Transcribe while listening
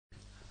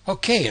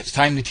Okay, it's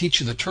time to teach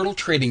you the turtle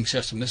trading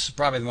system. This is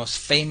probably the most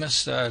famous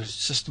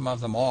system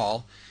of them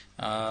all.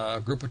 A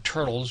group of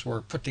turtles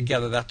were put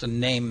together. That's a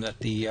name that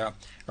the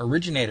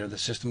originator of the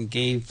system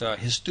gave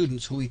his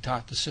students who he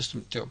taught the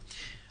system to.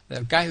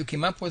 The guy who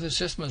came up with the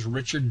system was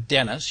Richard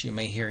Dennis. You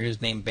may hear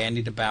his name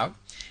bandied about.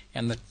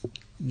 And the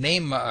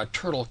name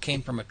turtle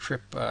came from a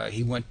trip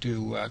he went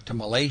to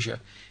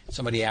Malaysia.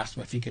 Somebody asked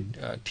him if he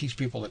could teach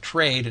people to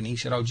trade, and he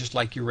said, oh, just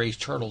like you raise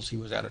turtles. He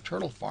was at a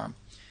turtle farm.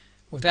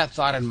 With that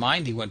thought in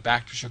mind, he went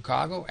back to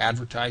Chicago,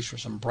 advertised for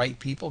some bright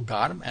people,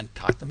 got them, and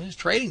taught them his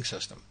trading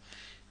system.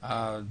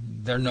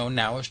 They're known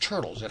now as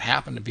turtles. It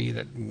happened to be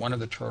that one of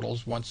the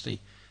turtles, once the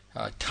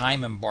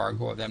time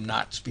embargo of them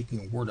not speaking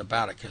a word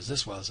about it, because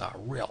this was a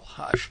real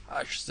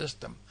hush-hush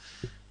system,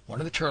 one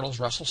of the turtles,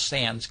 Russell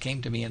Sands,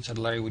 came to me and said,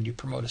 Larry, would you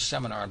promote a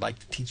seminar? I'd like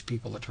to teach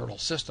people the turtle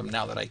system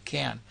now that I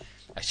can.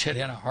 I said,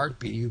 in a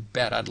heartbeat, you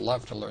bet, I'd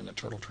love to learn the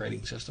turtle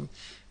trading system.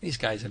 These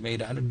guys have made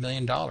 $100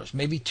 million,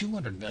 maybe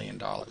 $200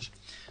 million.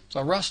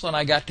 So Russell and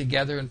I got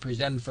together and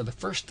presented for the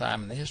first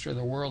time in the history of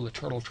the world the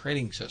turtle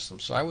trading system.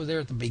 So I was there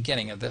at the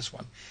beginning of this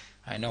one.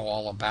 I know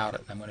all about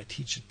it, and I'm going to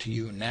teach it to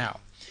you now.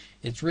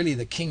 It's really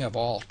the king of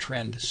all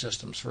trend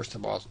systems. First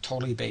of all, it's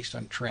totally based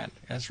on trend.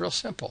 And it's real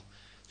simple.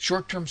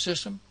 Short-term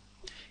system,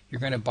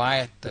 you're going to buy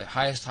at the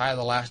highest high of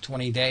the last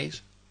 20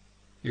 days.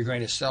 You're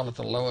going to sell at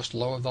the lowest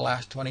low of the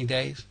last 20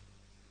 days.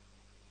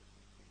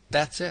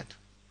 That's it.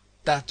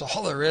 That's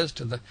all there is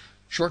to the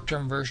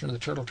short-term version of the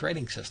turtle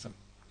trading system.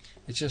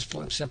 It's just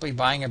simply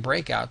buying a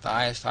breakout, the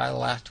highest high of the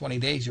last 20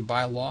 days. You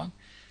buy long,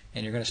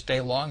 and you're going to stay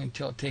long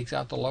until it takes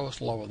out the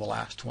lowest low of the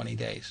last 20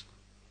 days.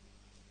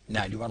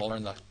 Now, do you want to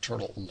learn the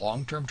turtle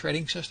long-term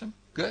trading system?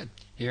 Good.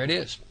 Here it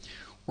is.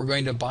 We're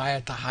going to buy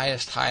at the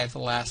highest high of the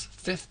last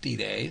 50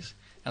 days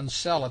and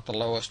sell at the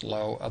lowest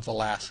low of the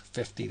last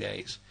 50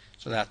 days.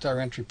 So that's our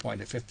entry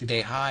point, a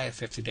 50-day high, a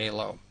 50-day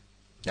low.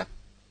 Yep.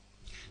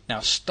 Now,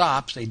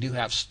 stops, they do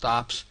have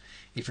stops.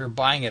 If you're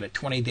buying at a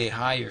 20-day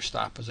high, your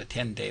stop is a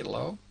 10-day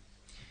low.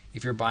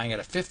 If you're buying at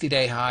a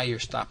 50-day high, your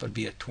stop would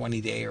be a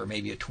 20-day or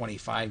maybe a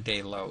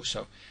 25-day low.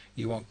 So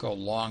you won't go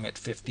long at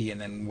 50 and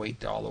then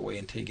wait all the way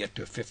until you get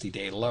to a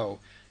 50-day low.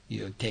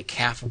 You take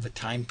half of the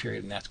time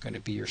period, and that's going to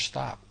be your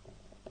stop.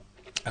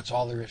 That's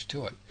all there is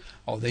to it.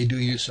 Oh, they do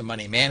use some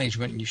money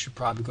management, and you should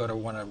probably go to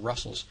one of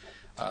Russell's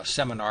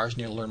seminars,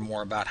 and you'll learn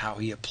more about how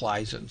he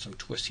applies it and some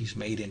twists he's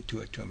made into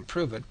it to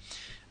improve it.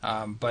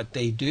 But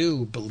they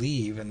do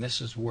believe, and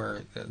this is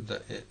where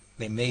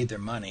they made their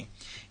money,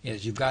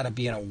 is you've got to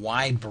be in a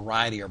wide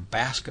variety or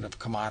basket of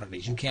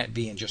commodities. You can't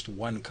be in just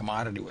one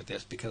commodity with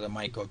this because it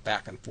might go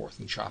back and forth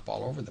and chop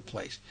all over the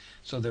place.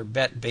 So their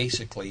bet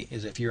basically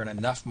is if you're in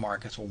enough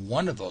markets, well,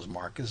 one of those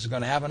markets is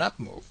going to have an up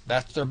move.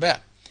 That's their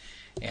bet.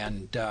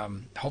 And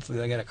hopefully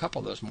they'll get a couple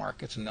of those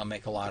markets and they'll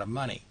make a lot of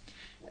money.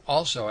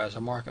 Also, as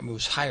a market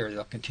moves higher,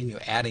 they'll continue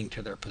adding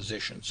to their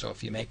position. So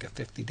if you make a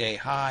 50-day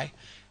high,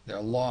 they're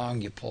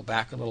long, you pull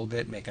back a little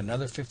bit, make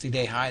another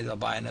 50-day high, they'll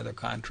buy another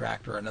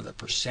contract or another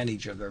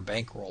percentage of their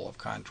bankroll of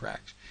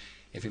contracts.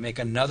 If you make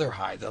another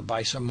high, they'll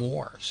buy some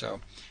more. So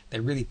they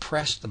really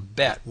press the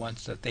bet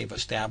once that they've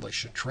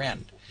established a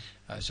trend.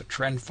 It's a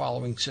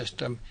trend-following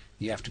system.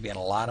 You have to be in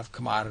a lot of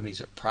commodities.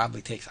 It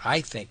probably takes,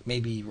 I think,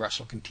 maybe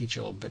Russell can teach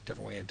you a little bit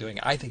different way of doing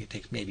it. I think it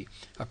takes maybe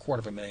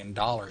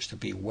 $250,000 to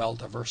be well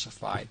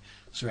diversified.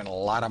 So you're in a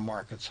lot of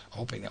markets,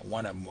 hoping that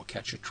one of them will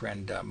catch a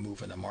trend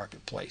move in the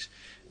marketplace.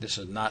 This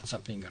is not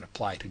something you can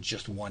apply to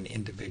just one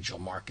individual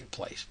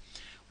marketplace.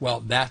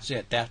 Well, that's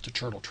it. That's the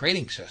turtle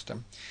trading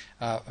system.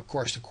 Of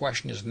course, the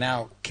question is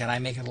now, can I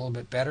make it a little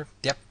bit better?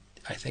 Yep,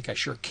 I think I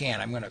sure can.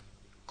 I'm going to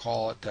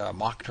call it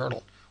mock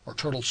turtle or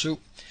turtle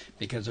soup,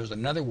 because there's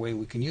another way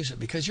we can use it,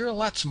 because you're a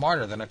lot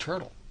smarter than a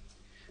turtle.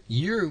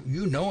 You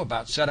know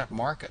about setup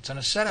markets, and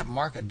a setup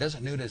market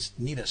doesn't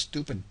need a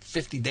stupid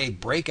 50-day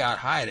breakout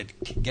high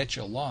to get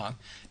you long.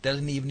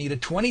 Doesn't even need a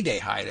 20-day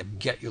high to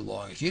get you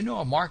long. If you know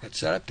a market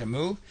set up to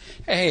move,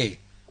 hey,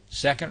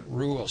 second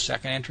rule,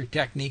 second entry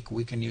technique,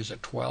 we can use a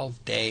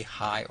 12-day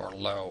high or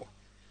low.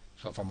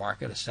 So if a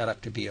market is set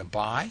up to be a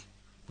buy,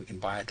 we can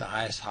buy at the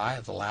highest high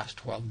of the last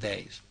 12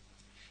 days.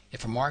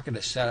 If a market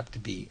is set up to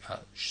be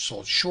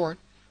sold short,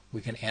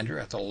 we can enter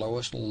at the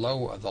lowest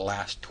low of the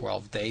last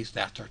 12 days.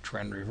 That's our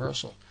trend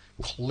reversal.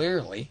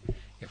 Clearly,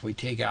 if we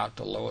take out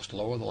the lowest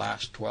low of the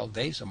last 12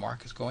 days, the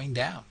market's going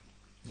down.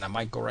 And I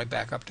might go right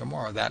back up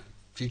tomorrow. That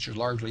future is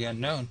largely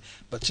unknown.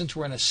 But since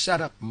we're in a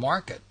setup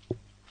market,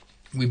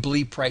 we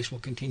believe price will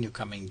continue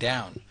coming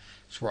down.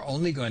 So we're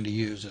only going to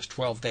use this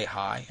 12-day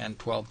high and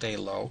 12-day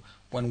low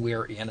when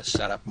we're in a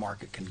setup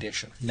market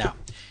condition. Now,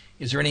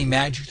 is there any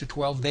magic to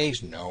 12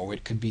 days? No,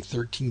 it could be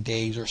 13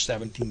 days or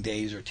 17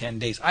 days or 10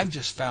 days. I've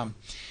just found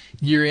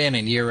year in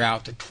and year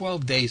out that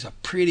 12 days is a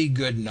pretty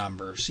good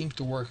number. It seems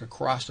to work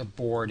across the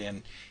board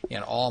in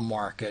all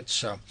markets.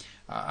 So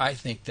I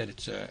think that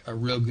it's a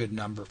real good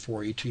number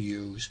for you to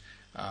use.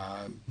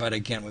 But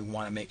again, we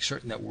want to make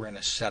certain that we're in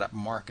a setup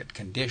market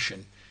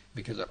condition,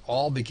 because it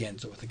all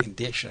begins with a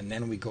condition, and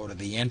then we go to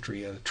the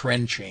entry. The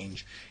trend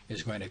change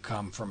is going to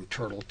come from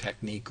turtle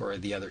technique or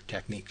the other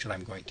techniques that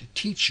I'm going to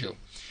teach you.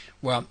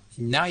 Well,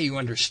 now you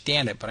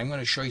understand it, but I'm going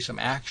to show you some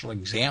actual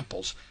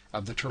examples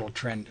of the turtle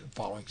trend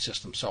following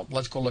system. So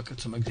let's go look at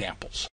some examples.